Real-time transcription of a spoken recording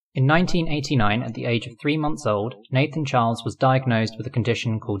In 1989, at the age of 3 months old, Nathan Charles was diagnosed with a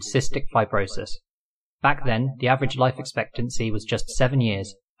condition called cystic fibrosis. Back then, the average life expectancy was just 7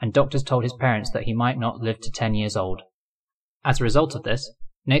 years, and doctors told his parents that he might not live to 10 years old. As a result of this,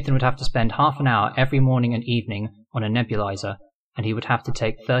 Nathan would have to spend half an hour every morning and evening on a nebulizer, and he would have to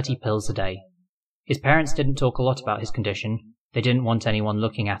take 30 pills a day. His parents didn't talk a lot about his condition. They didn't want anyone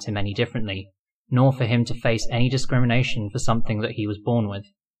looking at him any differently, nor for him to face any discrimination for something that he was born with.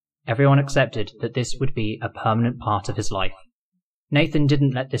 Everyone accepted that this would be a permanent part of his life. Nathan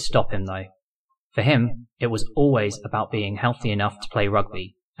didn't let this stop him, though. For him, it was always about being healthy enough to play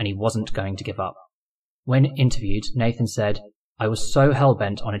rugby, and he wasn't going to give up. When interviewed, Nathan said, "I was so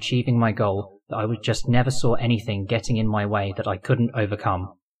hell-bent on achieving my goal that I just never saw anything getting in my way that I couldn't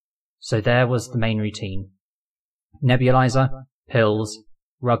overcome." So there was the main routine. Nebulizer, pills,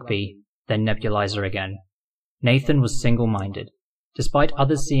 rugby, then nebulizer again. Nathan was single-minded. Despite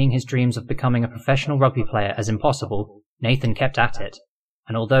others seeing his dreams of becoming a professional rugby player as impossible, Nathan kept at it.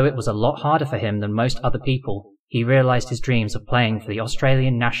 And although it was a lot harder for him than most other people, he realised his dreams of playing for the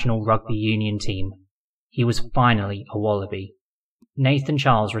Australian national rugby union team. He was finally a Wallaby. Nathan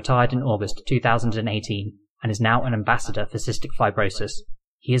Charles retired in August 2018 and is now an ambassador for cystic fibrosis.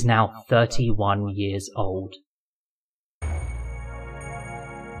 He is now 31 years old.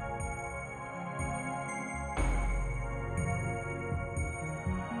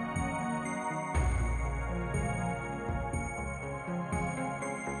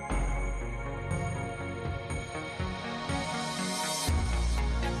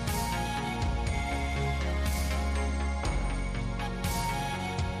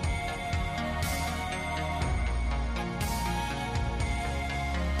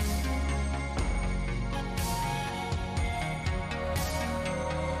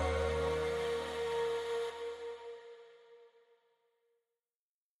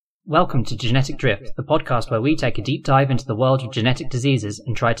 Welcome to Genetic Drift, the podcast where we take a deep dive into the world of genetic diseases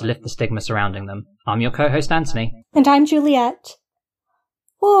and try to lift the stigma surrounding them. I'm your co-host Anthony. And I'm Juliet.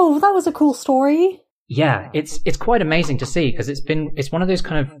 Whoa, that was a cool story. Yeah, it's quite amazing to see because it's one of those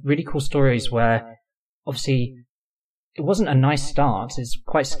kind of really cool stories where obviously it wasn't a nice start. It's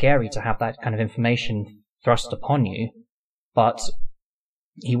quite scary to have that kind of information thrust upon you, but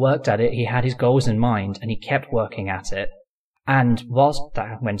he worked at it, he had his goals in mind, and he kept working at it. And whilst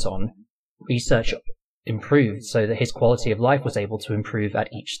that went on, research improved so that his quality of life was able to improve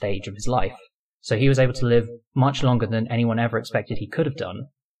at each stage of his life. So he was able to live much longer than anyone ever expected he could have done,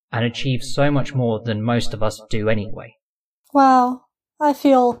 and achieve so much more than most of us do anyway. Wow, I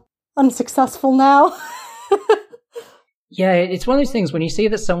feel unsuccessful now. Yeah, it's one of those things when you see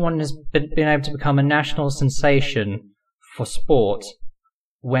that someone has been able to become a national sensation for sport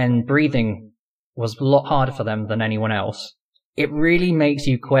when breathing was a lot harder for them than anyone else. It really makes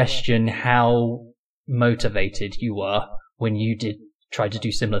you question how motivated you were when you did try to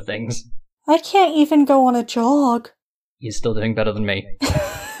do similar things. I can't even go on a jog. You're still doing better than me.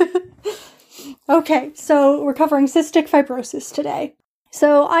 Okay, so we're covering cystic fibrosis today.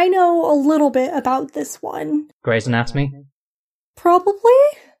 So I know a little bit about this one. Grey's Anatomy? Probably?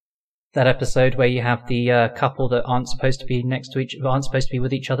 That episode where you have the couple that aren't supposed to be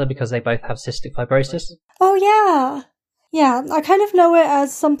with each other because they both have cystic fibrosis? Oh yeah. Yeah, I kind of know it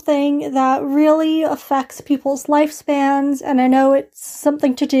as something that really affects people's lifespans, and I know it's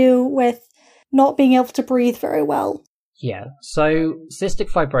something to do with not being able to breathe very well. Yeah, so cystic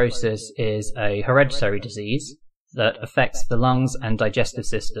fibrosis is a hereditary disease that affects the lungs and digestive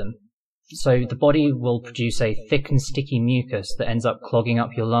system. So the body will produce a thick and sticky mucus that ends up clogging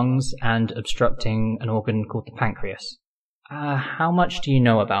up your lungs and obstructing an organ called the pancreas. How much do you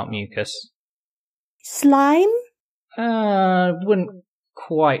know about mucus? Slime? Wouldn't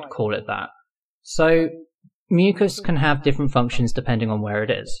quite call it that. So mucus can have different functions depending on where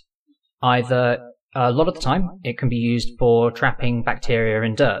it is. Either, a lot of the time, it can be used for trapping bacteria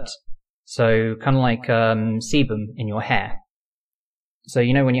in dirt. So kind of like sebum in your hair. So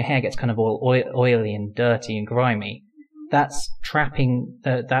you know when your hair gets kind of all oily and dirty and grimy, that's trapping,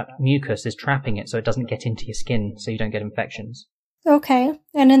 that mucus is trapping it so it doesn't get into your skin so you don't get infections. Okay,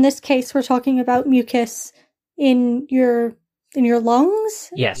 and in this case we're talking about mucus in your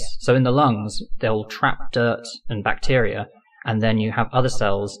lungs? Yes, so in the lungs they'll trap dirt and bacteria, and then you have other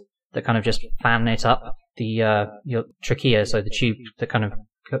cells that kind of just fan it up your trachea, so the tube that kind of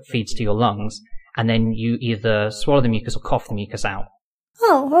feeds to your lungs, and then you either swallow the mucus or cough the mucus out.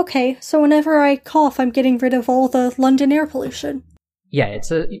 Oh, okay. So whenever I cough, I'm getting rid of all the London air pollution. Yeah,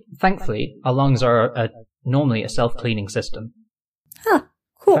 thankfully, our lungs are normally a self-cleaning system. Huh,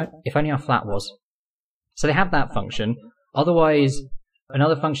 cool. If only our flat was. So they have that function. Otherwise,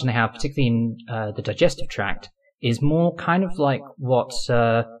 another function they have, particularly in the digestive tract, is more kind of like what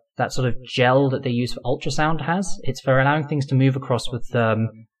that sort of gel that they use for ultrasound has. It's for allowing things to move across with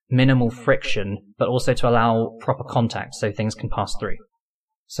minimal friction, but also to allow proper contact so things can pass through.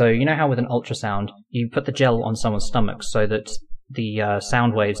 So you know how with an ultrasound, you put the gel on someone's stomach so that the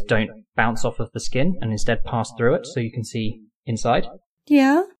sound waves don't bounce off of the skin and instead pass through it so you can see inside?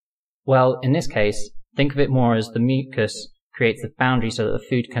 Yeah? Well, in this case, think of it more as the mucus creates the boundary so that the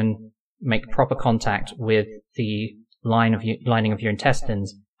food can make proper contact with the lining of your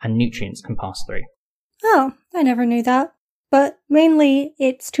intestines and nutrients can pass through. Oh, I never knew that. But mainly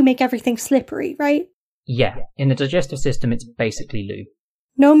it's to make everything slippery, right? Yeah, in the digestive system it's basically lube.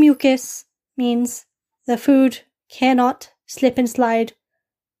 No mucus means the food cannot slip and slide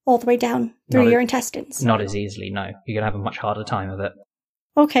all the way down through your intestines. Not as easily, no. You're going to have a much harder time of it.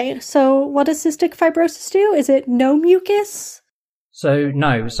 Okay, so what does cystic fibrosis do? Is it no mucus? So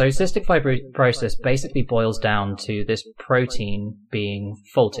cystic fibrosis basically boils down to this protein being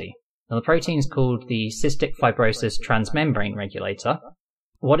faulty. Now the protein is called the cystic fibrosis transmembrane regulator.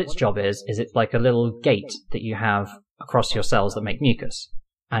 What its job is it's like a little gate that you have across your cells that make mucus.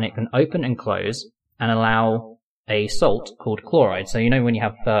 And it can open and close and allow a salt called chloride. So you know when you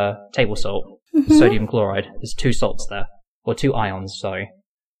have table salt, sodium chloride, there's two salts there, or two ions, sorry.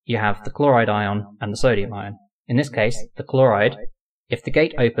 You have the chloride ion and the sodium ion. In this case, the chloride, if the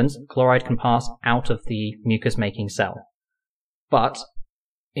gate opens, chloride can pass out of the mucus-making cell. But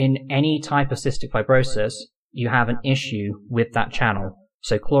in any type of cystic fibrosis, you have an issue with that channel.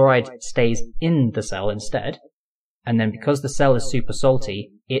 So chloride stays in the cell instead, and then because the cell is super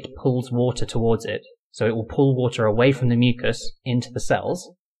salty, it pulls water towards it. So it will pull water away from the mucus into the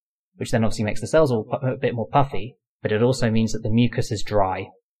cells, which then obviously makes the cells a bit more puffy, but it also means that the mucus is dry.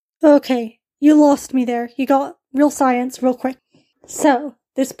 Okay, you lost me there. You got real science real quick. So,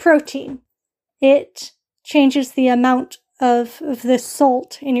 this protein, it changes the amount of this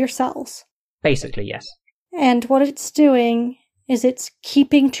salt in your cells. Basically, yes. And what it's doing is it's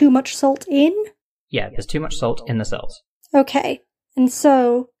keeping too much salt in? Yeah, there's too much salt in the cells. Okay, and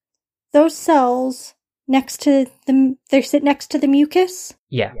so those cells they sit next to the mucus?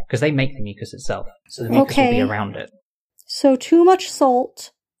 Yeah, because they make the mucus itself, so the mucus will be around it. So too much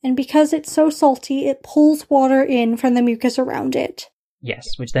salt, and because it's so salty, it pulls water in from the mucus around it.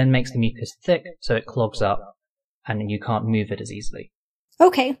 Yes, which then makes the mucus thick, so it clogs up, and you can't move it as easily.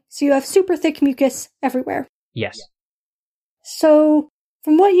 Okay, so you have super thick mucus everywhere. Yes. So,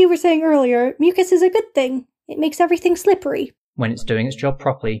 from what you were saying earlier, mucus is a good thing. It makes everything slippery. When it's doing its job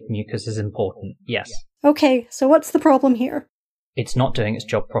properly, mucus is important, yes. Okay, so what's the problem here? It's not doing its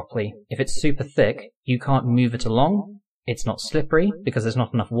job properly. If it's super thick, you can't move it along. It's not slippery because there's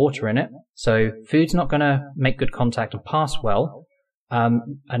not enough water in it. So food's not going to make good contact and pass well.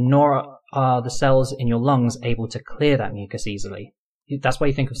 And nor are the cells in your lungs able to clear that mucus easily. That's why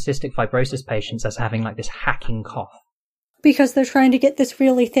you think of cystic fibrosis patients as having like this hacking cough. Because they're trying to get this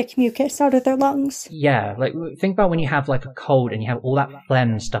really thick mucus out of their lungs. Yeah, like think about when you have like a cold and you have all that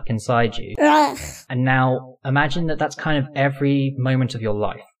phlegm stuck inside you. Ugh. And now imagine that that's kind of every moment of your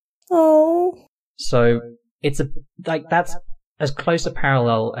life. Oh. So it's that's as close a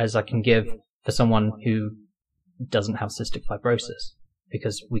parallel as I can give for someone who doesn't have cystic fibrosis,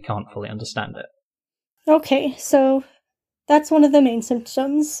 because we can't fully understand it. Okay, so that's one of the main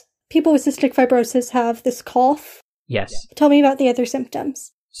symptoms. People with cystic fibrosis have this cough. Yes. Tell me about the other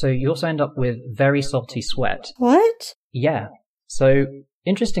symptoms. So you also end up with very salty sweat. What? Yeah. So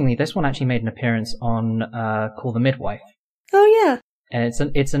interestingly, this one actually made an appearance on Call the Midwife. Oh yeah. And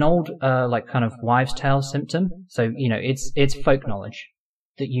it's an old like kind of wives' tale symptom. So it's folk knowledge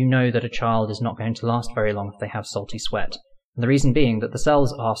that you know that a child is not going to last very long if they have salty sweat. And the reason being that the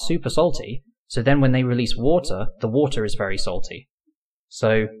cells are super salty. So then when they release water, the water is very salty.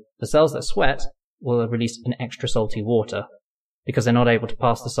 So the cells that sweat will release an extra salty water because they're not able to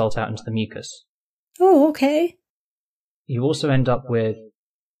pass the salt out into the mucus. Oh, okay. You also end up with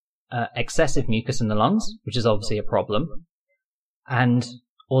excessive mucus in the lungs, which is obviously a problem. And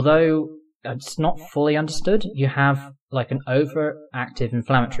although it's not fully understood, you have like an overactive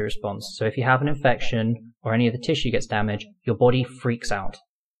inflammatory response. So if you have an infection or any of the tissue gets damaged, your body freaks out.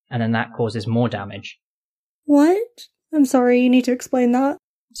 And then that causes more damage. What? I'm sorry, you need to explain that.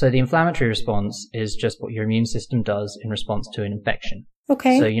 So the inflammatory response is just what your immune system does in response to an infection.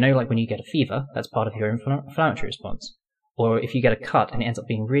 Okay. So like when you get a fever, that's part of your inflammatory response. Or if you get a cut and it ends up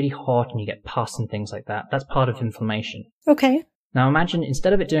being really hot and you get pus and things like that, that's part of inflammation. Okay. Now imagine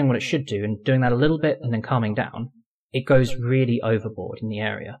instead of it doing what it should do and doing that a little bit and then calming down, it goes really overboard in the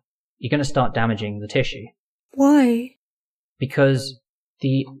area. You're going to start damaging the tissue. Why? Because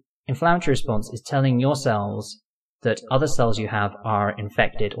The inflammatory response is telling your cells that other cells you have are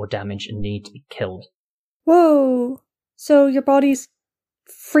infected or damaged and need to be killed. Whoa. So your body's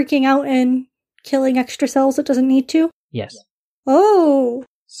freaking out and killing extra cells it doesn't need to? Yes. Oh.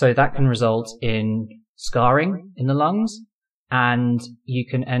 So that can result in scarring in the lungs, and you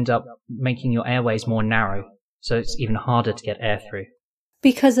can end up making your airways more narrow, so it's even harder to get air through.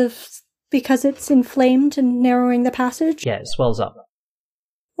 Because it's inflamed and narrowing the passage? Yeah, it swells up.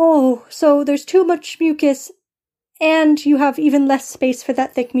 Oh, so there's too much mucus, and you have even less space for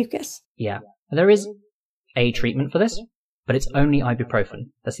that thick mucus. Yeah. There is a treatment for this, but it's only ibuprofen.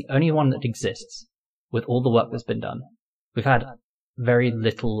 That's the only one that exists with all the work that's been done. We've had very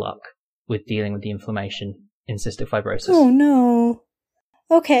little luck with dealing with the inflammation in cystic fibrosis. Oh no.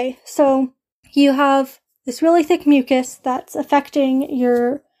 Okay, so you have this really thick mucus that's affecting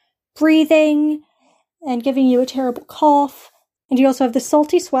your breathing and giving you a terrible cough, and you also have the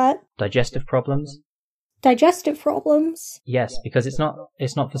salty sweat. Digestive problems. Digestive problems? Yes, because it's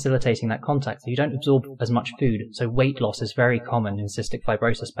not facilitating that contact, so you don't absorb as much food, so weight loss is very common in cystic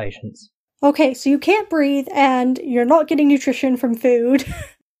fibrosis patients. Okay, so you can't breathe and you're not getting nutrition from food.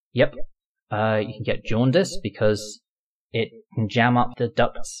 Yep. You can get jaundice because it can jam up the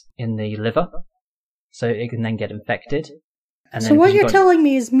ducts in the liver, so it can then get infected. And so what you're telling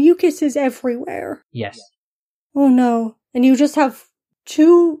me is mucus is everywhere? Yes. Oh no. And you just have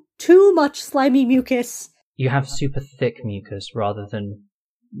too much slimy mucus. You have super thick mucus rather than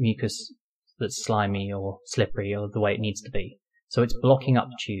mucus that's slimy or slippery or the way it needs to be. So it's blocking up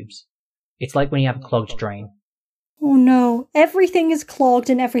tubes. It's like when you have a clogged drain. Oh no. Everything is clogged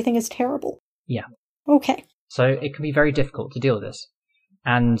and everything is terrible. Yeah. Okay. So it can be very difficult to deal with this.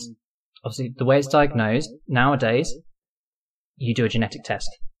 And obviously the way it's diagnosed nowadays, you do a genetic test.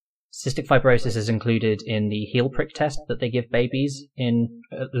 Cystic fibrosis is included in the heel prick test that they give babies in,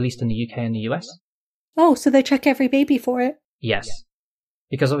 at least in the UK and the US. Oh, so they check every baby for it? Yes.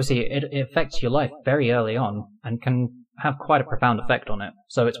 Because obviously it affects your life very early on and can have quite a profound effect on it.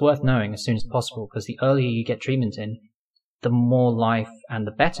 So it's worth knowing as soon as possible, because the earlier you get treatment in, the more life and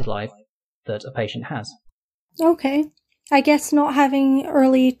the better life that a patient has. Okay. I guess not having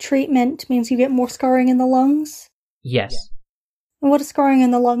early treatment means you get more scarring in the lungs? Yes. And what does scarring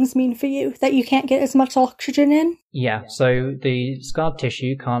in the lungs mean for you? That you can't get as much oxygen in? Yeah, so the scarred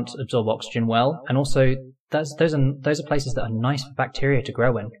tissue can't absorb oxygen well, and also those are places that are nice for bacteria to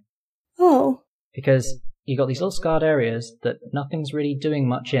grow in. Oh. Because you've got these little scarred areas that nothing's really doing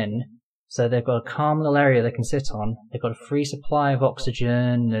much in, so they've got a calm little area they can sit on, they've got a free supply of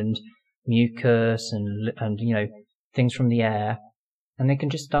oxygen and mucus and things from the air, and they can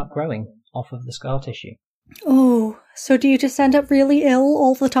just start growing off of the scar tissue. Oh, so do you just end up really ill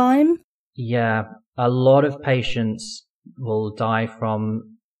all the time? Yeah, a lot of patients will die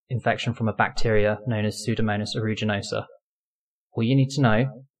from infection from a bacteria known as Pseudomonas aeruginosa. All you need to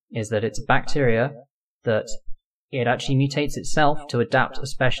know is that it's a bacteria that it actually mutates itself to adapt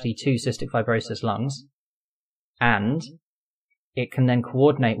especially to cystic fibrosis lungs, and it can then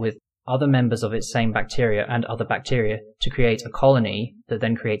coordinate with other members of its same bacteria and other bacteria to create a colony that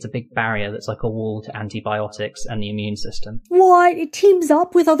then creates a big barrier that's like a wall to antibiotics and the immune system. What? It teams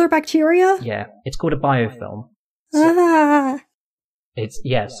up with other bacteria? Yeah, it's called a biofilm. So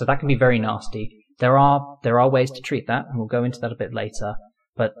so that can be very nasty. There are ways to treat that, and we'll go into that a bit later,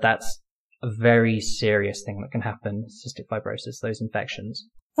 but that's a very serious thing that can happen, cystic fibrosis, those infections.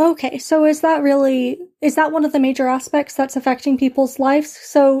 Okay, so is that one of the major aspects that's affecting people's lives?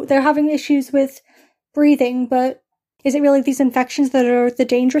 So they're having issues with breathing, but is it really these infections that are the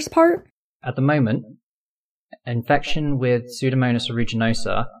dangerous part? At the moment, infection with Pseudomonas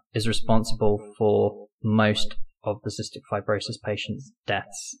aeruginosa is responsible for most of the cystic fibrosis patients'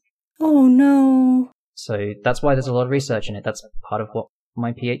 deaths. Oh no. So that's why there's a lot of research in it. That's part of what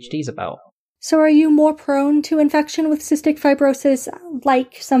my PhD's about. So are you more prone to infection with cystic fibrosis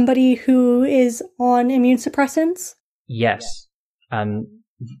like somebody who is on immune suppressants? Yes.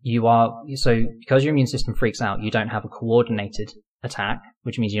 You are. So because your immune system freaks out, you don't have a coordinated attack,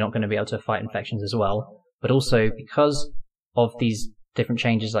 which means you're not going to be able to fight infections as well. But also because of these different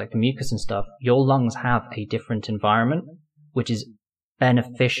changes like the mucus and stuff, your lungs have a different environment, which is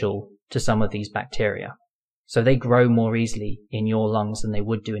beneficial to some of these bacteria. So they grow more easily in your lungs than they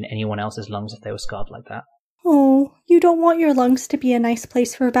would do in anyone else's lungs if they were scarred like that. Oh, you don't want your lungs to be a nice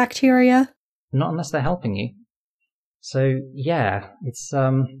place for bacteria. Not unless they're helping you. So, yeah, it's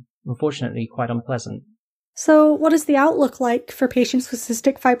unfortunately quite unpleasant. So what is the outlook like for patients with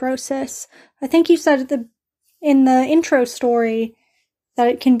cystic fibrosis? I think you said in the intro story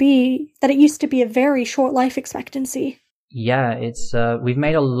that it used to be a very short life expectancy. Yeah, it's we've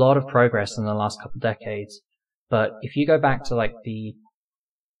made a lot of progress in the last couple of decades, but if you go back to like the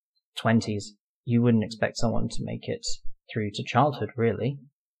 20s, you wouldn't expect someone to make it through to childhood, really.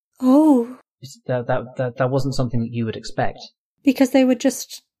 Oh. That wasn't something that you would expect. Because they would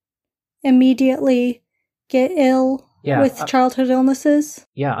just immediately get ill with childhood illnesses?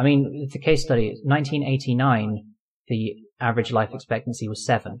 Yeah, I mean, the case study, 1989, the average life expectancy was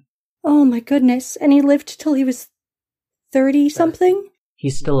 7. Oh my goodness. And he lived till he was 30-something?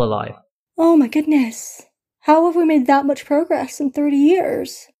 He's still alive. Oh my goodness. How have we made that much progress in 30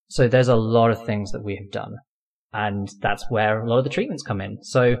 years? So there's a lot of things that we have done. And that's where a lot of the treatments come in.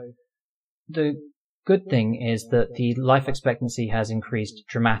 So the good thing is that the life expectancy has increased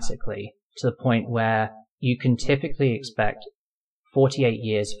dramatically to the point where you can typically expect 48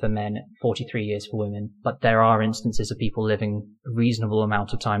 years for men, 43 years for women, but there are instances of people living a reasonable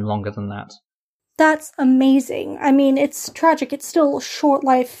amount of time longer than that. That's amazing. I mean, it's tragic. It's still a short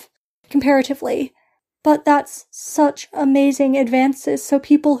life comparatively, but that's such amazing advances. So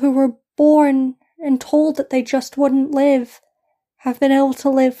people who were born and told that they just wouldn't live have been able to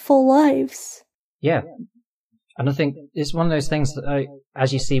live full lives. Yeah. And I think it's one of those things that,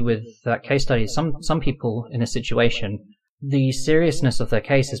 as you see with that case study, some people in a situation, the seriousness of their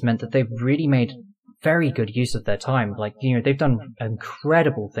case has meant that they've really made very good use of their time. Like, they've done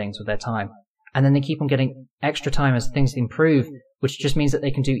incredible things with their time. And then they keep on getting extra time as things improve, which just means that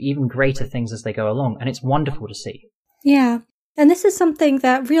they can do even greater things as they go along. And it's wonderful to see. Yeah. And this is something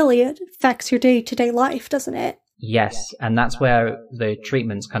that really affects your day-to-day life, doesn't it? Yes. And that's where the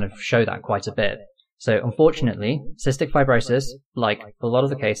treatments kind of show that quite a bit. So unfortunately, cystic fibrosis, like a lot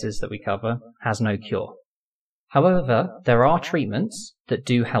of the cases that we cover, has no cure. However, there are treatments that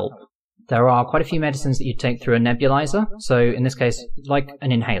do help. There are quite a few medicines that you take through a nebulizer. So in this case, like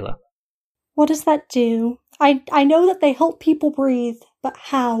an inhaler. What does that do? I know that they help people breathe, but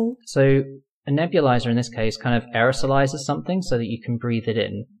how? So a nebulizer in this case kind of aerosolizes something so that you can breathe it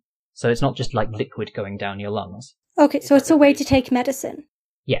in. So it's not just like liquid going down your lungs. Okay, so it's a way to take medicine.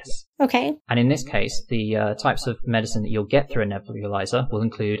 Yes. Okay. And in this case, the types of medicine that you'll get through a nebulizer will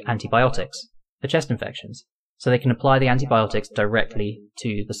include antibiotics for chest infections. So they can apply the antibiotics directly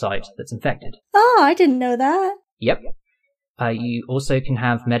to the site that's infected. Oh, I didn't know that. Yep. You also can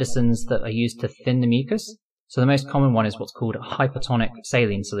have medicines that are used to thin the mucus. So the most common one is what's called a hypertonic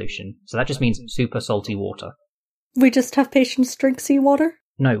saline solution. So that just means super salty water. We just have patients drink seawater?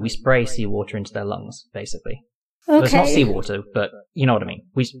 No, we spray seawater into their lungs, basically. Okay. Well, it's not seawater, but you know what I mean.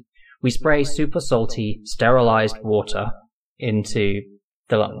 We spray super salty, sterilized water into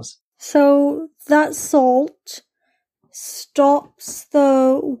the lungs. So that salt stops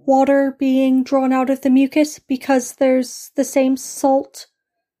the water being drawn out of the mucus because there's the same salt.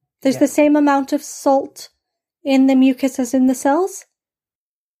 There's the same amount of salt in the mucus as in the cells?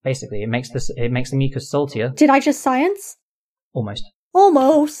 Basically, it makes the mucus saltier. Did I just science? Almost.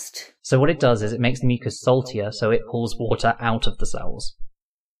 Almost. So what it does is it makes the mucus saltier, so it pulls water out of the cells.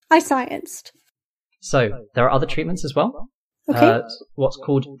 I scienced. So there are other treatments as well. Okay. What's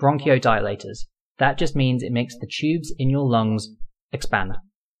called bronchodilators. That just means it makes the tubes in your lungs expand.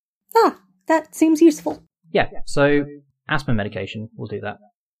 Ah, that seems useful. Yeah, so asthma medication will do that.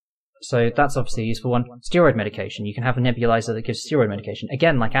 So that's obviously a useful one. Steroid medication. You can have a nebulizer that gives steroid medication,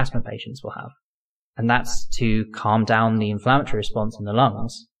 again, like asthma patients will have. And that's to calm down the inflammatory response in the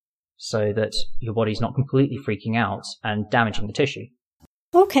lungs so that your body's not completely freaking out and damaging the tissue.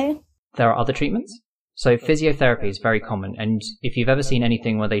 Okay. There are other treatments. So physiotherapy is very common. And if you've ever seen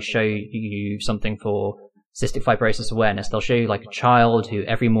anything where they show you something for cystic fibrosis awareness, they'll show you like a child who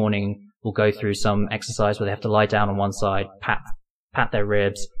every morning will go through some exercise where they have to lie down on one side, pat their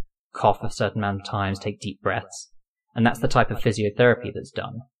ribs, cough a certain amount of times, take deep breaths. And that's the type of physiotherapy that's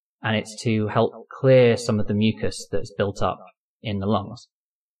done. And it's to help clear some of the mucus that's built up in the lungs.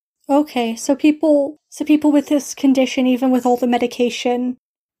 Okay, so people with this condition, even with all the medication,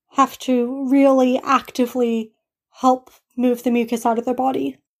 have to really actively help move the mucus out of their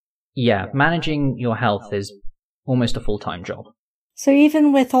body. Yeah, managing your health is almost a full-time job. So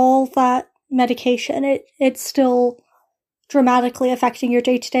even with all that medication, it's still dramatically affecting your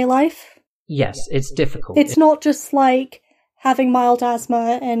day-to-day life? Yes, it's difficult. It's not just like having mild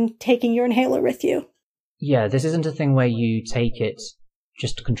asthma and taking your inhaler with you. Yeah, this isn't a thing where you take it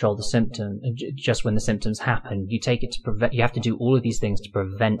just to control the symptom, just when the symptoms happen. You take it to prevent, you have to do all of these things to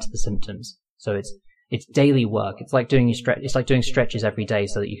prevent the symptoms. So it's daily work. It's like doing stretches every day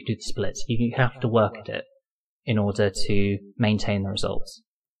so that you can do the splits. You have to work at it in order to maintain the results.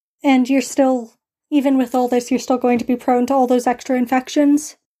 And you're still, even with all this, you're still going to be prone to all those extra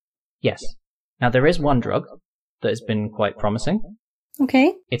infections? Yes. Now there is one drug that has been quite promising.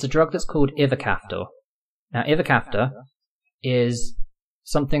 Okay. It's a drug that's called ivacaftor. Now, ivacaftor is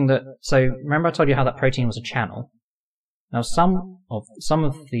something that... So, remember I told you how that protein was a channel? Now, some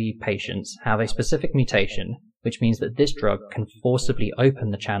of the patients have a specific mutation, which means that this drug can forcibly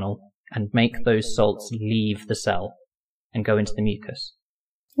open the channel and make those salts leave the cell and go into the mucus.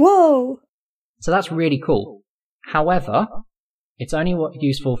 Whoa! So that's really cool. However, it's only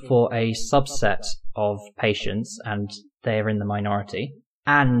useful for a subset of patients, and they're in the minority.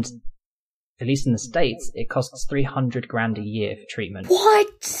 And, at least in the States, it costs $300,000 a year for treatment.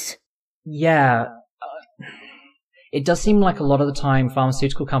 What? Yeah. It does seem like a lot of the time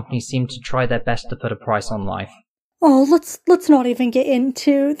pharmaceutical companies seem to try their best to put a price on life. Oh, let's not even get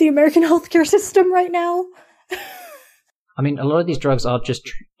into the American healthcare system right now. I mean, a lot of these drugs are just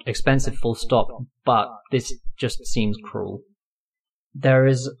expensive full stop, but this just seems cruel. There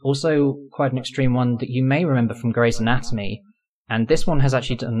is also quite an extreme one that you may remember from Grey's Anatomy, and this one has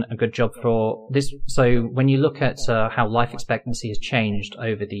actually done a good job for this. So when you look at how life expectancy has changed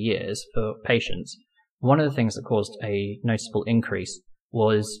over the years for patients, one of the things that caused a noticeable increase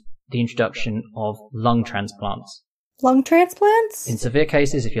was the introduction of lung transplants. Lung transplants? In severe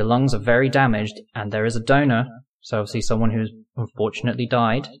cases, if your lungs are very damaged and there is a donor, so obviously someone who's unfortunately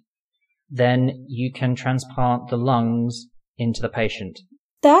died, then you can transplant the lungs into the patient.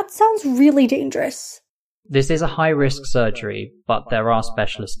 That sounds really dangerous. This is a high-risk surgery, but there are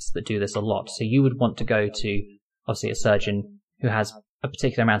specialists that do this a lot. So you would want to go to, obviously, a surgeon who has a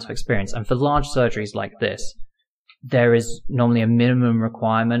particular amount of experience. And for large surgeries like this, there is normally a minimum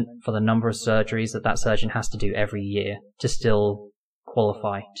requirement for the number of surgeries that surgeon has to do every year to still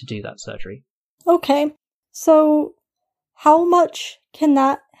qualify to do that surgery. Okay. So how much can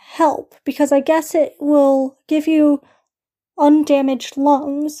that help? Because I guess it will give you undamaged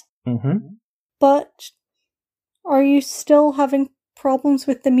lungs. Mm-hmm. But are you still having problems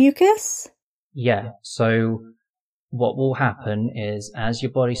with the mucus? Yeah. So what will happen is as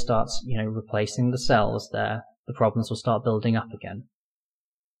your body starts, replacing the cells there, the problems will start building up again.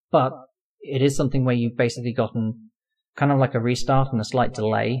 But it is something where you've basically gotten kind of like a restart and a slight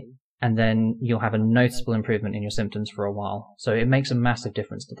delay, and then you'll have a noticeable improvement in your symptoms for a while. So it makes a massive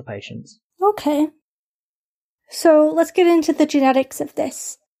difference to the patients. Okay. So let's get into the genetics of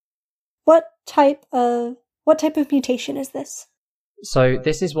this. What type of mutation is this? So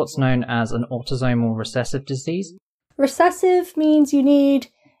this is what's known as an autosomal recessive disease. Recessive means you need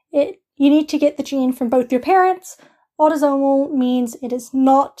to get the gene from both your parents. Autosomal means it is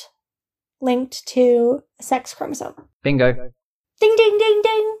not linked to a sex chromosome. Bingo. Ding, ding, ding,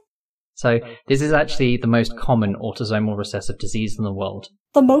 ding. So this is actually the most common autosomal recessive disease in the world.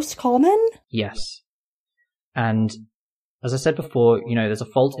 The most common? Yes. And as I said before, there's a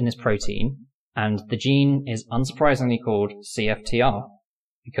fault in this protein, and the gene is unsurprisingly called CFTR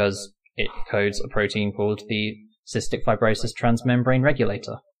because it codes a protein called the cystic fibrosis transmembrane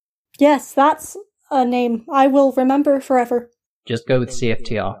regulator. Yes, that's a name I will remember forever. Just go with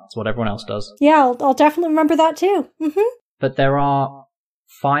CFTR. It's what everyone else does. Yeah, I'll definitely remember that too. Mm-hmm. But there are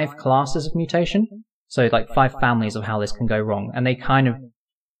 5 classes of mutation, so 5 families of how this can go wrong, and they kind of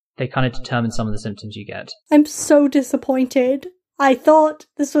determine some of the symptoms you get. I'm so disappointed. I thought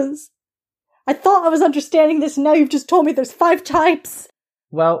I was understanding this, and now you've just told me there's 5 types.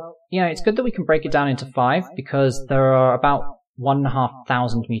 Well, it's good that we can break it down into 5, because there are about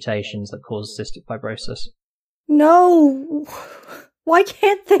 1,500 mutations that cause cystic fibrosis. No! Why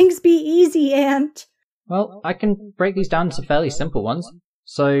can't things be easy, Ant? Well, I can break these down into fairly simple ones.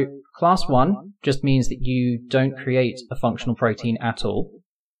 So, class 1 just means that you don't create a functional protein at all.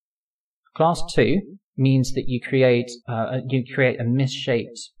 Class 2 means that you create a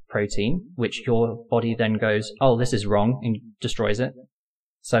misshaped protein, which your body then goes, oh, this is wrong, and destroys it.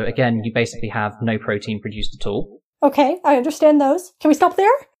 So again, you basically have no protein produced at all. Okay, I understand those. Can we stop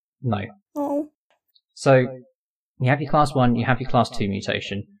there? No. Oh. So you have your class 1, you have your class 2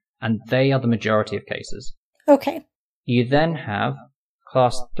 mutation, and they are the majority of cases. Okay. You then have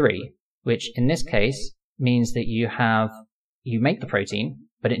class 3, which in this case means that you make the protein,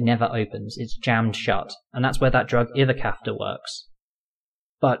 but it never opens. It's jammed shut. And that's where that drug ivacaftor works.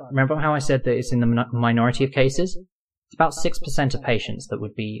 But remember how I said that it's in the minority of cases? It's about 6% of patients that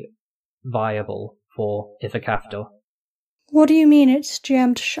would be viable for ivacaftor. What do you mean it's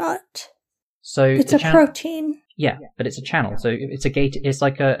jammed shut? So it's a protein. Yeah, but it's a channel. So it's a gate. It's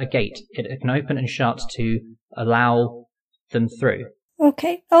like a gate. It can open and shut to allow them through.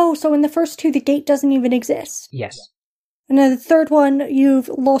 Okay. Oh, so in the first 2, the gate doesn't even exist. Yes. And then the third one, you've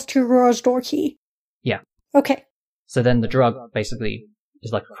lost your garage door key. Yeah. Okay. So then the drug basically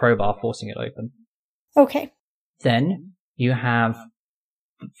is like a crowbar forcing it open. Okay. Then you have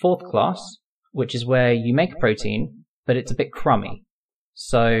the fourth class, which is where you make a protein, but it's a bit crummy.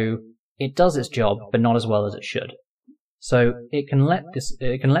 So it does its job, but not as well as it should. So it can let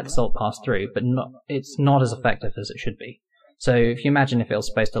the salt pass through, but it's not as effective as it should be. So if you imagine if it was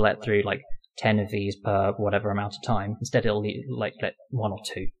supposed to let through like 10 of these per whatever amount of time, instead it'll let 1 or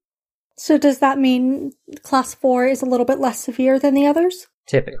 2. So does that mean class 4 is a little bit less severe than the others?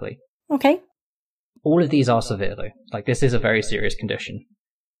 Typically. Okay. All of these are severe though. Like this is a very serious condition.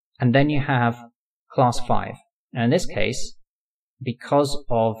 And then you have class 5. And in this case, because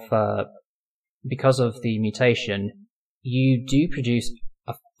of the mutation, you do produce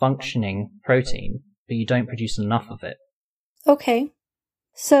a functioning protein, but you don't produce enough of it. Okay.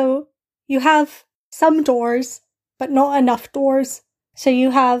 So you have some doors, but not enough doors. So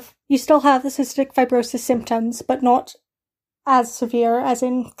you still have the cystic fibrosis symptoms, but not as severe as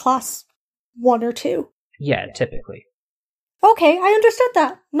in class 1 or 2. Yeah, typically. Okay, I understood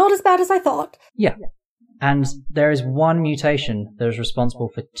that. Not as bad as I thought. Yeah. And there is one mutation that is responsible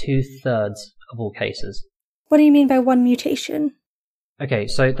for 2/3 of all cases. What do you mean by one mutation? Okay,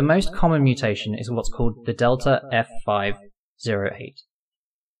 so the most common mutation is what's called the delta F508.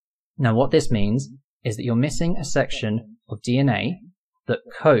 Now what this means is that you're missing a section of DNA that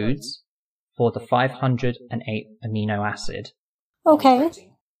codes for the 508 amino acid. Okay.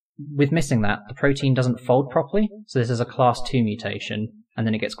 With missing that, the protein doesn't fold properly, so this is a class 2 mutation, and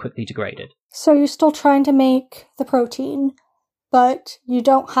then it gets quickly degraded. So you're still trying to make the protein, but you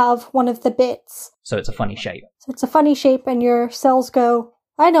don't have one of the bits. So it's a funny shape. So it's a funny shape and your cells go,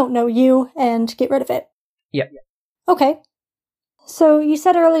 I don't know you, and get rid of it. Yep. Okay. So you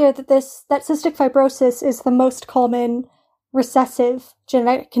said earlier that that cystic fibrosis is the most common recessive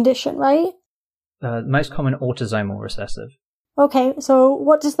genetic condition, right? Most common autosomal recessive. Okay, so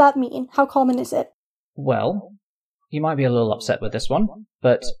what does that mean? How common is it? Well, you might be a little upset with this one,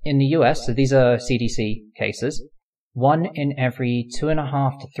 but in the US, so these are CDC cases, 1 in every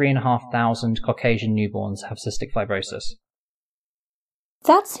 2,500 to 3,500 Caucasian newborns have cystic fibrosis.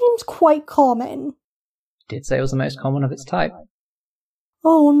 That seems quite common. Did say it was the most common of its type.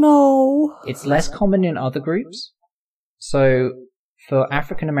 Oh no. It's less common in other groups. So for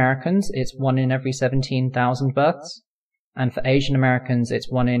African Americans, it's 1 in every 17,000 births. And for Asian Americans, it's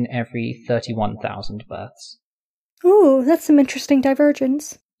 1 in every 31,000 births. Ooh, that's some interesting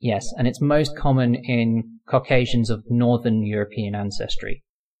divergence. Yes, and it's most common in Caucasians of Northern European ancestry.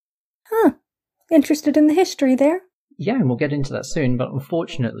 Huh. Interested in the history there? Yeah, and we'll get into that soon, but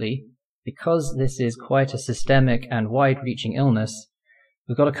unfortunately, because this is quite a systemic and wide-reaching illness,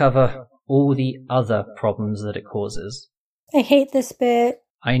 we've got to cover all the other problems that it causes. I hate this bit.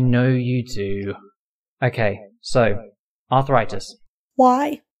 I know you do. Okay, so arthritis.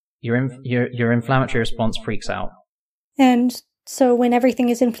 Why? Your inflammatory response freaks out. And so when everything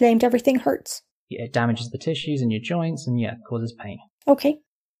is inflamed, everything hurts. It damages the tissues in your joints and, causes pain. Okay.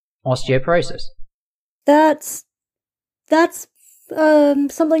 Osteoporosis. That's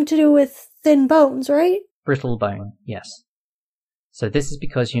something to do with thin bones, right? Brittle bone, yes. So this is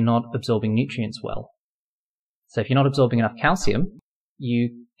because you're not absorbing nutrients well. So if you're not absorbing enough calcium,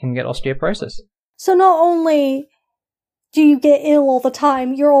 you can get osteoporosis. So not only do you get ill all the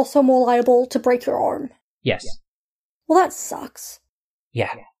time, you're also more liable to break your arm. Yes. Well, that sucks.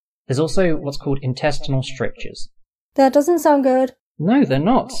 Yeah. There's also what's called intestinal strictures. That doesn't sound good. No, they're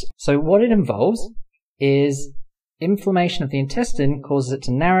not. So what it involves is inflammation of the intestine causes it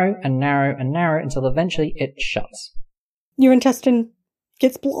to narrow and narrow and narrow until eventually it shuts. Your intestine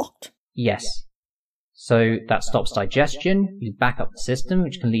gets blocked. Yes. So that stops digestion, you back up the system,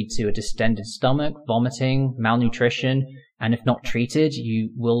 which can lead to a distended stomach, vomiting, malnutrition, and if not treated,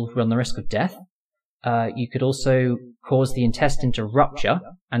 you will run the risk of death. You could also cause the intestine to rupture,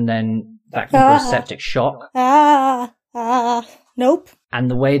 and then that can cause septic shock. Nope.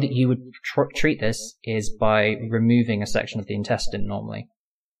 And the way that you would treat this is by removing a section of the intestine normally.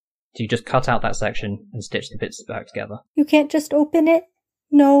 So you just cut out that section and stitch the bits back together. You can't just open it?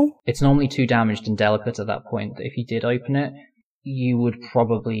 No. It's normally too damaged and delicate at that point that if you did open it, you would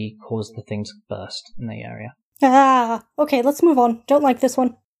probably cause the thing to burst in the area. Okay, let's move on. Don't like this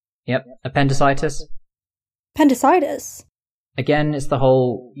one. Yep, appendicitis. Appendicitis? Again, it's the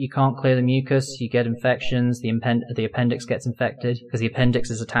whole, you can't clear the mucus, you get infections, the appendix gets infected, because the appendix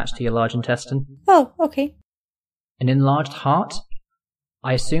is attached to your large intestine. Oh, okay. An enlarged heart?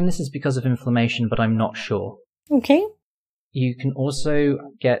 I assume this is because of inflammation, but I'm not sure. Okay. You can also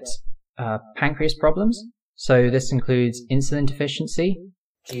get pancreas problems. So this includes insulin deficiency.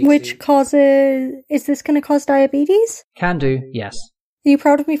 Which causes... Is this going to cause diabetes? Can do, yes. Are you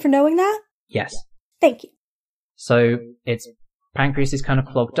proud of me for knowing that? Yes. Thank you. So its pancreas is kind of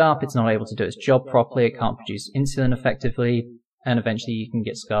clogged up, it's not able to do its job properly, it can't produce insulin effectively, and eventually you can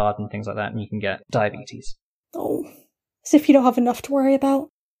get scarred and things like that, and you can get diabetes. Oh, as if you don't have enough to worry about.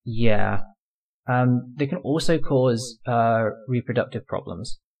 Yeah. They can also cause reproductive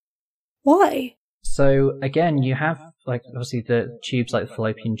problems. Why? So again, you have like obviously the tubes like the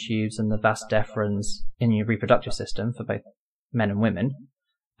fallopian tubes and the vas deferens in your reproductive system for both men and women.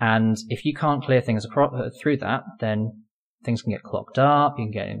 And if you can't clear things through that, then things can get clogged up.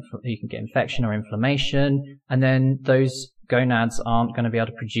 You can get infection or inflammation, and then those gonads aren't going to be able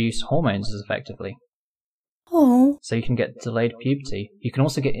to produce hormones as effectively. Oh. So you can get delayed puberty. You can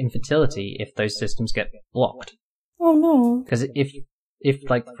also get infertility if those systems get blocked. Oh no. Because if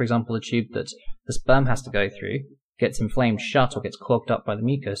like, for example, the tube that the sperm has to go through gets inflamed shut or gets clogged up by the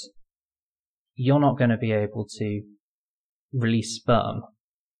mucus, you're not going to be able to release sperm.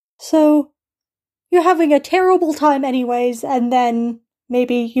 So, you're having a terrible time anyways, and then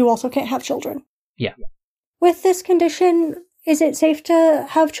maybe you also can't have children. Yeah. With this condition, is it safe to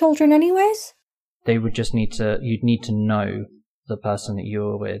have children anyways? They would just you'd need to know the person that you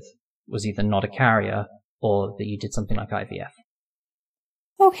were with was either not a carrier or that you did something like IVF.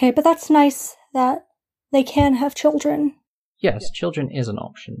 Okay, but that's nice that they can have children. Yes, children is an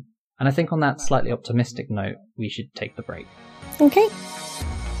option. And I think on that slightly optimistic note, we should take the break. Okay.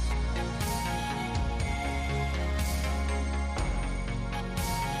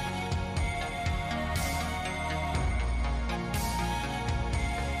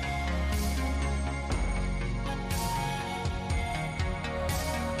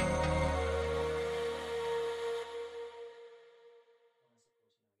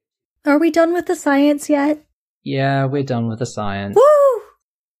 Are we done with the science yet? Yeah, we're done with the science. Woo!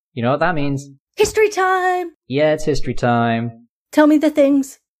 You know what that means? History time! Yeah, it's history time. Tell me the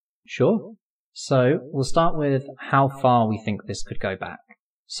things. Sure. So, we'll start with how far we think this could go back.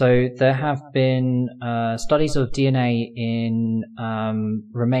 So, there have been studies of DNA in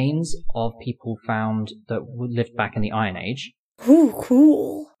remains of people found that lived back in the Iron Age. Ooh,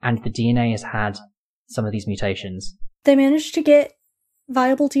 cool. And the DNA has had some of these mutations. They managed to get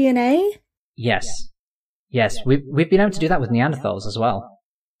viable DNA? Yes. Yes, we've been able to do that with Neanderthals as well.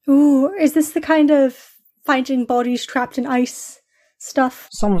 Ooh, is this the kind of finding bodies trapped in ice stuff?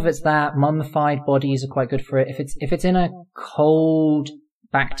 Some of it's that. Mummified bodies are quite good for it. If it's in a cold,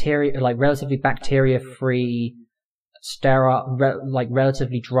 relatively bacteria-free, sterile,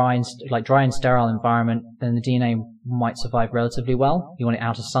 relatively dry and sterile environment, then the DNA might survive relatively well. You want it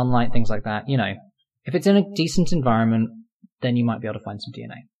out of sunlight, things like that. You know, if it's in a decent environment, then you might be able to find some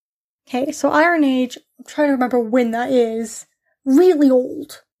DNA. Okay, so Iron Age, I'm trying to remember when that is. Really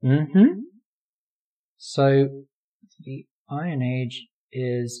old. Mm-hmm. So, the Iron Age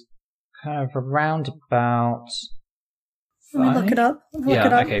is kind of around about... Let me look it up.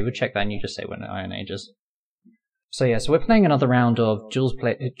 Okay, we'll check that and you just say when the Iron Age is. So yeah, so we're playing another round of Jules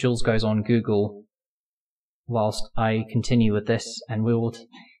goes on Google whilst I continue with this, and we'll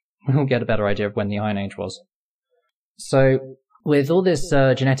get a better idea of when the Iron Age was. So, with all this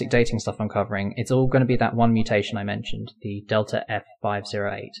genetic dating stuff I'm covering, it's all going to be that one mutation I mentioned, the Delta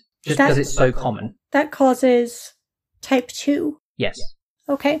F508. Just because it's so common. That causes type 2. Yes.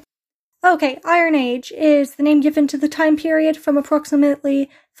 Okay, Iron Age is the name given to the time period from approximately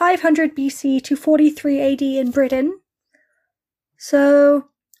 500 BC to 43 AD in Britain. So,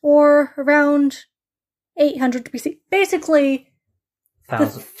 or around 800 BC. Basically, the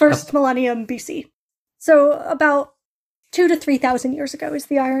first millennium BC. So, about 2,000 to 3,000 years ago is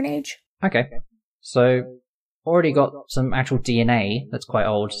the Iron Age. Okay. So, already got some actual DNA that's quite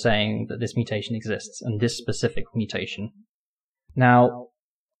old saying that this mutation exists, and this specific mutation. Now,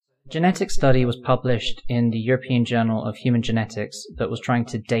 genetic study was published in the European Journal of Human Genetics that was trying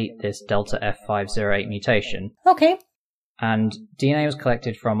to date this Delta F508 mutation. Okay. And DNA was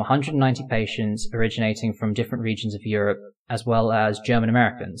collected from 190 patients originating from different regions of Europe, as well as German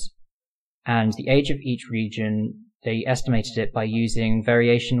Americans. And the age of each region, they estimated it by using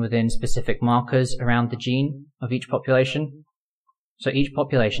variation within specific markers around the gene of each population. So each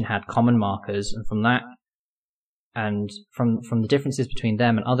population had common markers, and from that, and from the differences between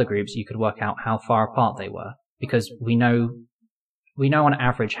them and other groups, you could work out how far apart they were. Because we know on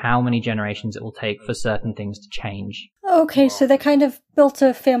average how many generations it will take for certain things to change. Okay, so they kind of built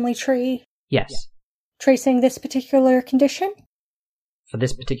a family tree. Yes. Tracing this particular condition? For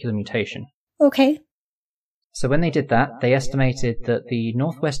this particular mutation. Okay. So when they did that, they estimated that the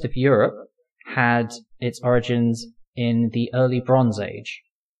northwest of Europe had its origins in the early Bronze Age.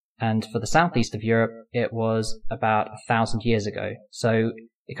 And for the southeast of Europe, it was about 1,000 years ago. So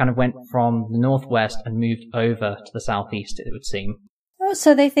It kind of went from the northwest and moved over to the southeast, it would seem. Oh,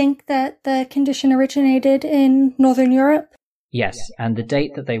 so they think that the condition originated in Northern Europe? Yes, and the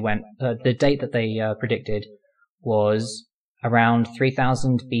date that they predicted was around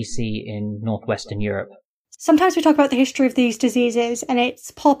 3000 BC in northwestern Europe. Sometimes we talk about the history of these diseases, and it's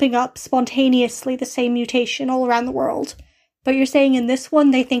popping up spontaneously, the same mutation all around the world. But you're saying in this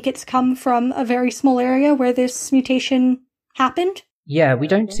one, they think it's come from a very small area where this mutation happened? Yeah, we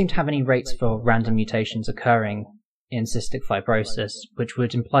don't seem to have any rates for random mutations occurring in cystic fibrosis, which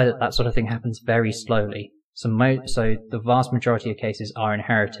would imply that that sort of thing happens very slowly. So the vast majority of cases are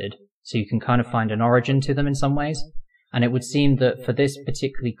inherited, so you can kind of find an origin to them in some ways. And it would seem that for this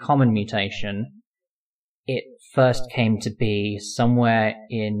particularly common mutation, it first came to be somewhere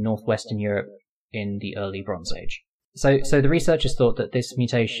in northwestern Europe in the early Bronze Age. So the researchers thought that this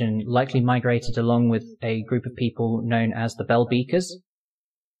mutation likely migrated along with a group of people known as the Bell Beakers.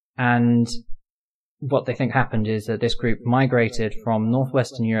 And what they think happened is that this group migrated from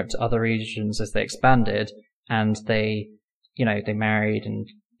northwestern Europe to other regions as they expanded, and they married and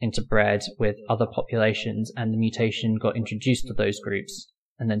interbred with other populations, and the mutation got introduced to those groups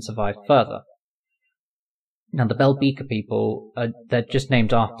and then survived further. Now, the Bell Beaker people, they're just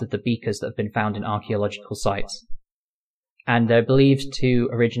named after the beakers that have been found in archaeological sites. And they're believed to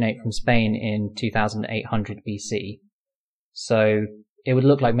originate from Spain in 2800 BC. So it would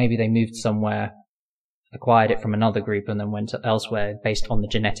look like maybe they moved somewhere, acquired it from another group, and then went elsewhere based on the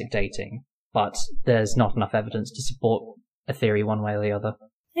genetic dating. But there's not enough evidence to support a theory one way or the other.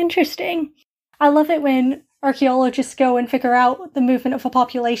 Interesting. I love it when archaeologists go and figure out the movement of a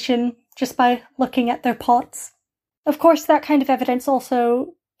population just by looking at their pots. Of course, that kind of evidence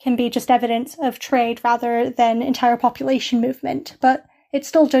also can be just evidence of trade rather than entire population movement, but it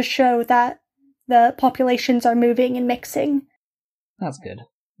still does show that the populations are moving and mixing. That's good.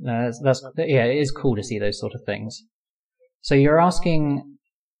 Yeah, it is cool to see those sort of things. So you're asking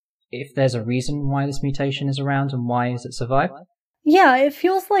if there's a reason why this mutation is around and why has it survived? Yeah, it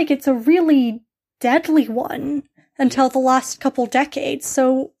feels like it's a really deadly one until the last couple decades,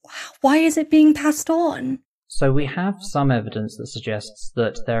 so why is it being passed on? So we have some evidence that suggests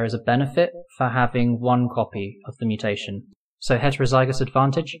that there is a benefit for having one copy of the mutation. So heterozygous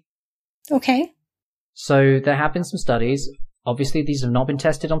advantage. Okay. So there have been some studies, obviously these have not been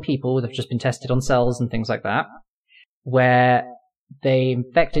tested on people, they've just been tested on cells and things like that, where they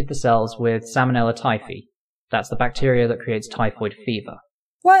infected the cells with Salmonella typhi. That's the bacteria that creates typhoid fever.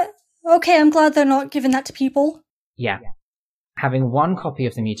 What? Okay, I'm glad they're not giving that to people. Yeah. Having one copy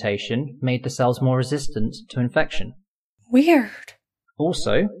of the mutation made the cells more resistant to infection. Weird.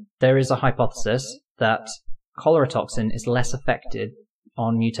 Also, there is a hypothesis that cholera toxin is less affected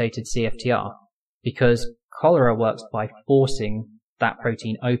on mutated CFTR because cholera works by forcing that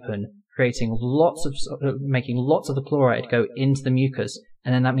protein open, making lots of the chloride go into the mucus,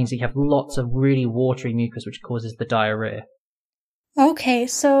 and then that means that you have lots of really watery mucus, which causes the diarrhea. Okay,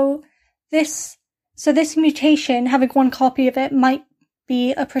 so this mutation, having one copy of it, might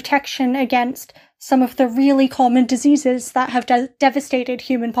be a protection against some of the really common diseases that have devastated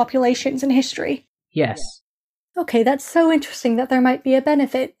human populations in history. Yes. Okay, that's so interesting that there might be a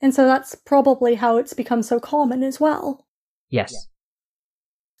benefit, and so that's probably how it's become so common as well. Yes.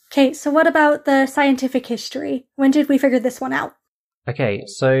 Okay, so what about the scientific history? When did we figure this one out? Okay,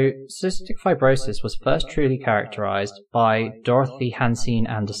 so cystic fibrosis was first truly characterized by Dorothy Hansine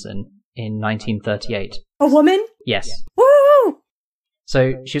Anderson in 1938. A woman? Yes. Woo!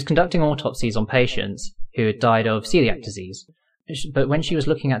 So she was conducting autopsies on patients who had died of celiac disease. But when she was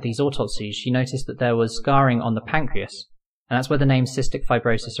looking at these autopsies, she noticed that there was scarring on the pancreas, and that's where the name cystic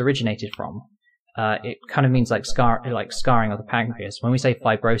fibrosis originated from. It kind of means like scarring of the pancreas. When we say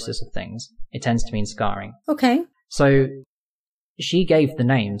fibrosis of things, it tends to mean scarring. Okay. So she gave the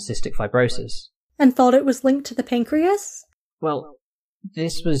name cystic fibrosis. And thought it was linked to the pancreas? Well,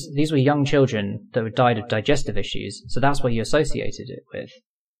 these were young children that had died of digestive issues, so that's what you associated it with.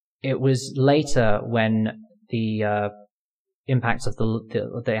 It was later when the impacts of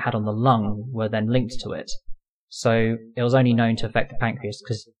that it had on the lung were then linked to it. So it was only known to affect the pancreas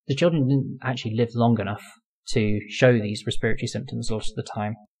because the children didn't actually live long enough to show these respiratory symptoms a lot of the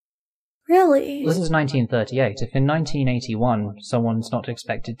time. Really? This is 1938. If in 1981 someone's not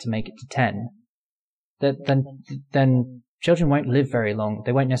expected to make it to 10, then children won't live very long.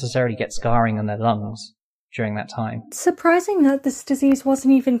 They won't necessarily get scarring on their lungs during that time. It's surprising that this disease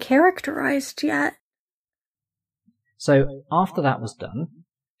wasn't even characterized yet. So after that was done,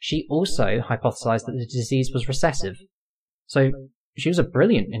 she also hypothesized that the disease was recessive. So she was a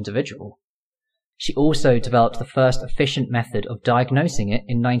brilliant individual. She also developed the first efficient method of diagnosing it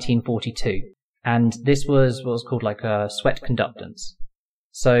in 1942, and this was what was called like a sweat conductance.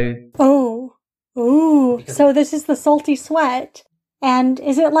 So... So this is the salty sweat. And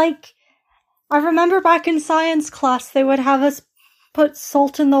is it like... I remember back in science class they would have us put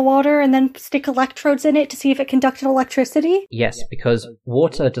salt in the water and then stick electrodes in it to see if it conducted electricity? Yes, because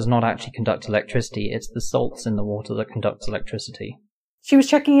water does not actually conduct electricity. It's the salts in the water that conducts electricity. She was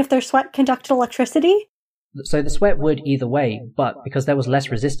checking if their sweat conducted electricity? So the sweat would either way, but because there was less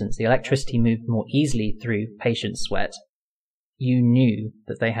resistance, the electricity moved more easily through patients' sweat. You knew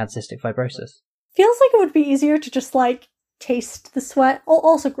that they had cystic fibrosis. Feels like it would be easier to just, like, taste the sweat.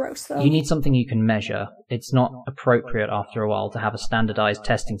 Also gross, though. You need something you can measure. It's not appropriate after a while to have a standardized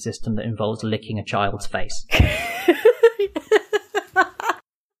testing system that involves licking a child's face.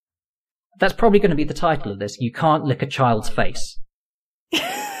 That's probably going to be the title of this. You can't lick a child's face.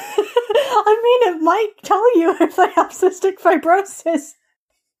 I mean, it might tell you if they have cystic fibrosis.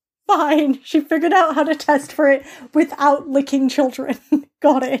 Fine. She figured out how to test for it without licking children.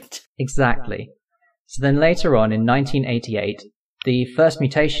 Got it. Exactly. So then later on, in 1988, the first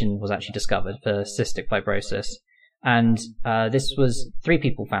mutation was actually discovered for cystic fibrosis. And this was 3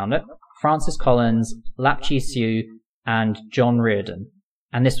 people found it. Francis Collins, Lapchi Siu, and John Reardon.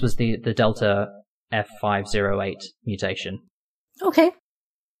 And this was the Delta F508 mutation. Okay.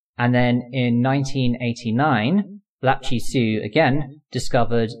 And then in 1989, Lapchi Siu again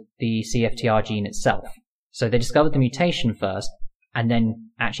discovered the CFTR gene itself. So they discovered the mutation first, and then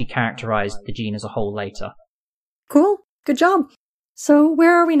actually characterized the gene as a whole later. Cool. Good job. So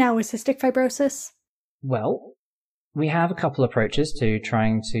where are we now with cystic fibrosis? Well, we have a couple approaches to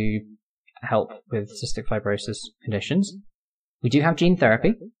trying to help with cystic fibrosis conditions. We do have gene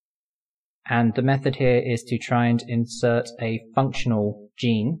therapy, and the method here is to try and insert a functional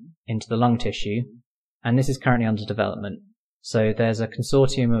gene into the lung tissue, and this is currently under development. So there's a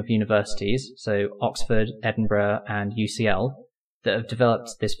consortium of universities, so Oxford, Edinburgh, and UCL, that have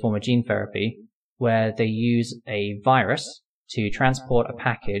developed this form of gene therapy where they use a virus to transport a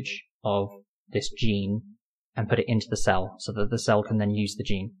package of this gene and put it into the cell so that the cell can then use the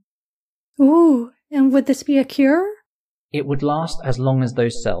gene. Ooh, and would this be a cure? It would last as long as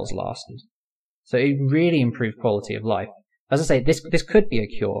those cells lasted. So it really improved quality of life. As I say, this could be a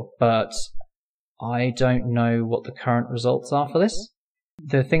cure, but I don't know what the current results are for this.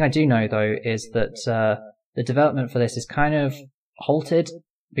 The thing I do know, though, is that the development for this is kind of halted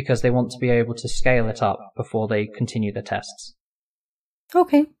because they want to be able to scale it up before they continue their tests.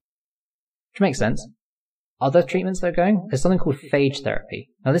 Okay. Which makes sense. Other treatments that are going, there's something called phage therapy.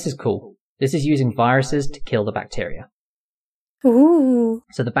 Now this is cool. This is using viruses to kill the bacteria. Ooh.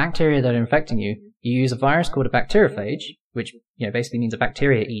 So the bacteria that are infecting you, you use a virus called a bacteriophage, which basically means a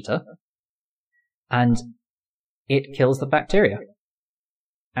bacteria eater, and it kills the bacteria.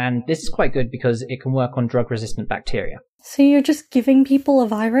 And this is quite good because it can work on drug-resistant bacteria. So you're just giving people a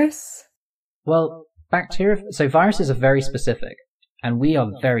virus? Well, so viruses are very specific, and we are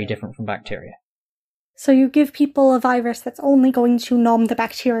very different from bacteria. So you give people a virus that's only going to nom the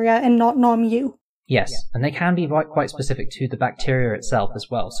bacteria and not nom you? Yes, and they can be quite specific to the bacteria itself as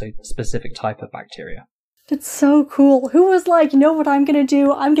well, so specific type of bacteria. It's so cool. Who was like, you know what I'm going to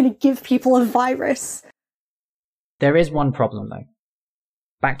do? I'm going to give people a virus. There is one problem, though.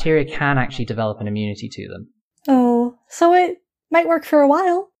 Bacteria can actually develop an immunity to them. Oh, so it might work for a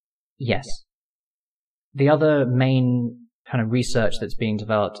while. Yes. The other main kind of research that's being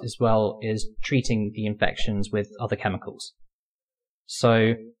developed as well is treating the infections with other chemicals.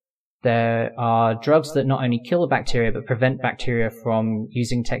 So there are drugs that not only kill the bacteria but prevent bacteria from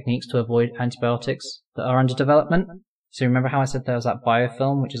using techniques to avoid antibiotics that are under development. So remember how I said there was that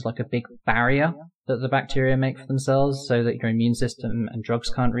biofilm, which is like a big barrier that the bacteria make for themselves so that your immune system and drugs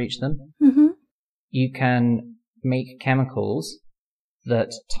can't reach them? Mm-hmm. You can make chemicals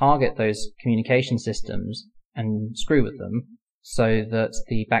that target those communication systems and screw with them so that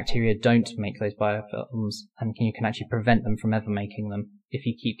the bacteria don't make those biofilms, and you can actually prevent them from ever making them if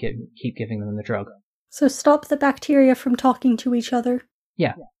you keep giving them the drug. So stop the bacteria from talking to each other.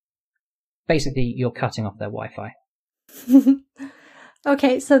 Yeah. Basically, you're cutting off their Wi-Fi.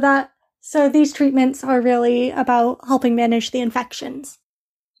 Okay, so these treatments are really about helping manage the infections.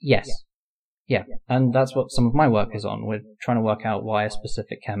 Yes. Yeah, and that's what some of my work is on. We're trying to work out why a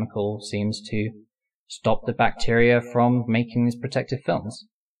specific chemical seems to stop the bacteria from making these protective films.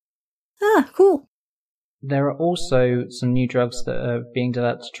 Ah, cool. There are also some new drugs that are being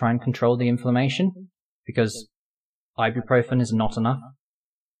developed to try and control the inflammation, because ibuprofen is not enough.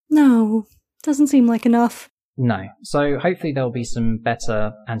 No, doesn't seem like enough. No. So hopefully there'll be some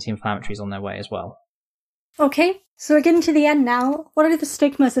better anti-inflammatories on their way as well. Okay, so we're getting to the end now. What are the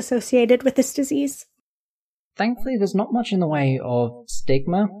stigmas associated with this disease? Thankfully, there's not much in the way of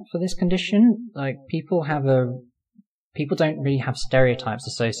stigma for this condition. Like, people don't really have stereotypes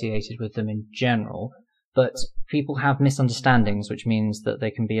associated with them in general, but people have misunderstandings, which means that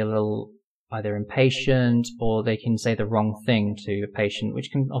they can be a little either impatient or they can say the wrong thing to a patient, which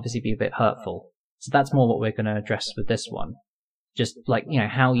can obviously be a bit hurtful. So that's more what we're going to address with this one. Just like,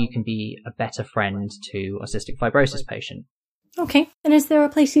 how you can be a better friend to a cystic fibrosis patient. Okay. And is there a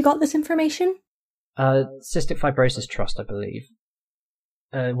place you got this information? Cystic Fibrosis Trust, I believe.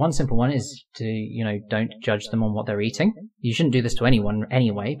 One simple one is to, don't judge them on what they're eating. You shouldn't do this to anyone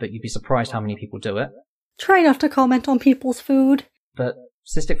anyway, but you'd be surprised how many people do it. Try not to comment on people's food. But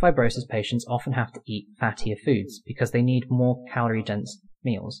cystic fibrosis patients often have to eat fattier foods because they need more calorie-dense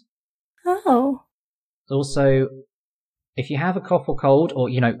meals. Oh. Also, if you have a cough or cold or,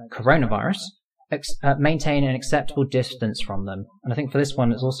 coronavirus, maintain an acceptable distance from them. And I think for this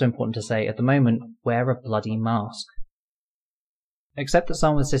one, it's also important to say, at the moment, wear a bloody mask. Except that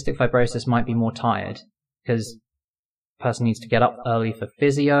someone with cystic fibrosis might be more tired, because the person needs to get up early for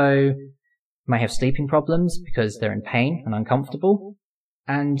physio, may have sleeping problems because they're in pain and uncomfortable,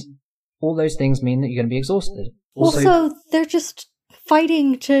 and all those things mean that you're going to be exhausted. Also, they're just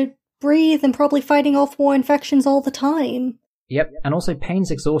fighting to breathe and probably fighting off more infections all the time. Yep, and also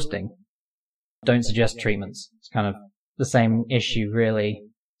pain's exhausting. Don't suggest treatments. It's kind of the same issue, really.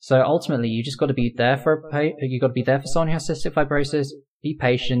 So ultimately, you just got to be there for someone who has cystic fibrosis. Be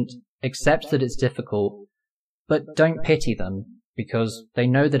patient, accept that it's difficult, but don't pity them because they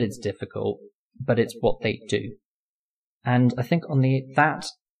know that it's difficult, but it's what they do. And I think that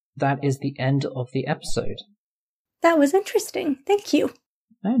is the end of the episode. That was interesting. Thank you.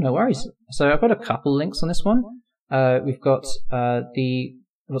 No worries. So I've got a couple links on this one. We've got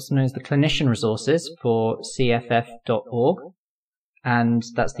what's known as the clinician resources for cff.org, and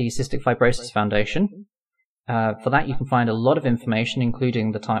that's the Cystic Fibrosis Foundation. For that, you can find a lot of information,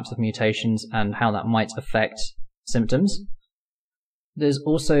 including the types of mutations and how that might affect symptoms. There's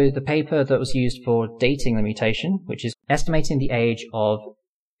also the paper that was used for dating the mutation, which is estimating the age of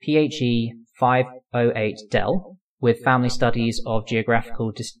PHE 508del with family studies of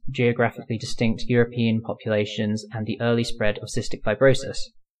geographically distinct European populations and the early spread of cystic fibrosis.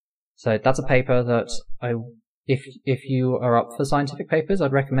 So that's a paper that if you are up for scientific papers,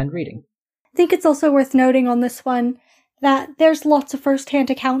 I'd recommend reading. I think it's also worth noting on this one that there's lots of first-hand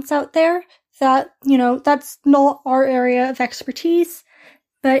accounts out there that, that's not our area of expertise.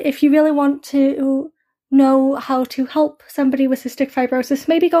 But if you really want to know how to help somebody with cystic fibrosis,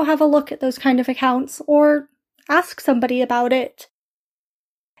 maybe go have a look at those kind of accounts or ask somebody about it.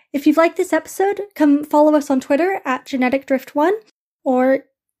 If you've liked this episode, come follow us on Twitter at GeneticDrift1 or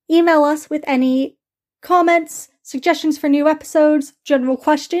email us with any comments, suggestions for new episodes, general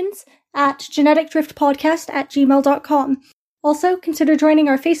questions at geneticdriftpodcast@gmail.com. Also, consider joining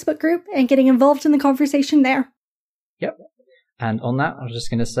our Facebook group and getting involved in the conversation there. Yep. And on that, I was just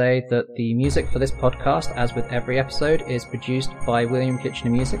going to say that the music for this podcast, as with every episode, is produced by William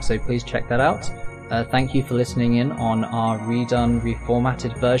Kitchener Music, so please check that out. Thank you for listening in on our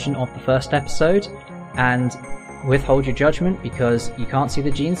reformatted version of the first episode, and withhold your judgment because you can't see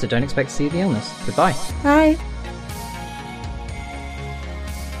the genes, so don't expect to see the illness. Goodbye. Bye.